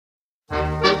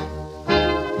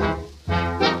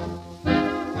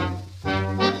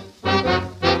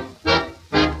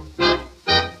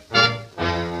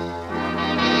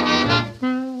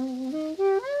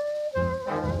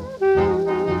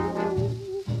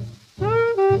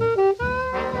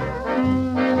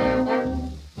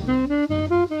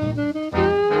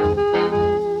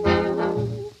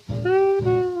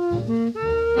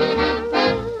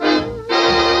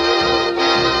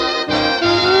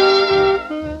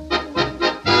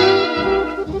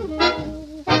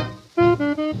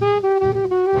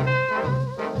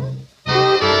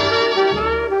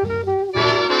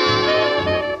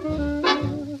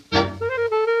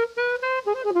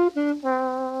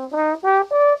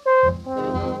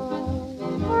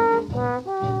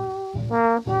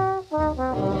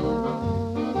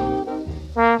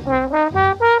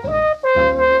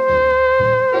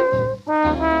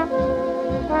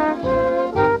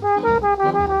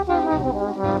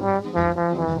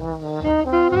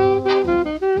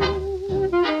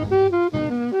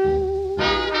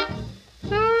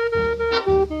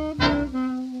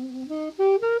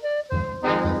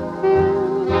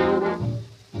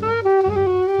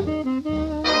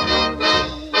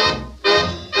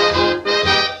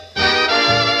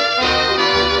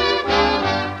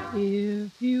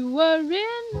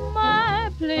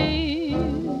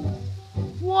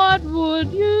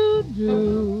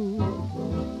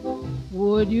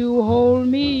Would you hold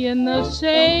me in the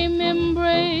same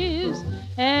embrace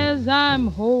as I'm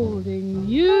holding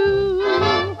you?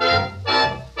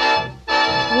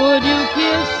 Would you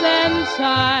kiss and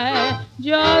sigh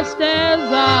just as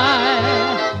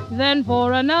I then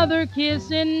for another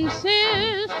kiss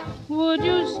insist? Would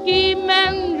you scheme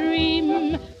and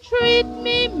dream, treat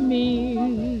me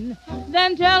mean,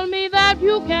 then tell me that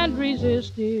you can't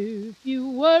resist? If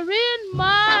you were in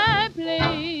my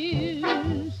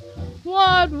place,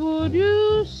 what would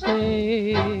you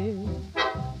say?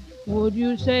 Would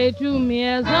you say to me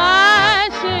as I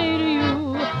say to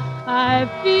you, I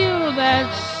feel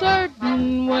that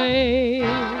certain way?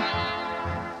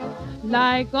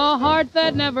 Like a heart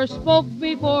that never spoke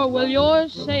before, will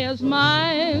yours say as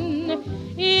mine,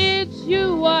 it's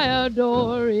you I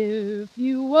adore? If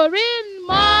you were in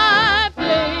my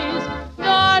place,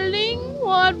 darling,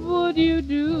 what would you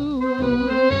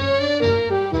do?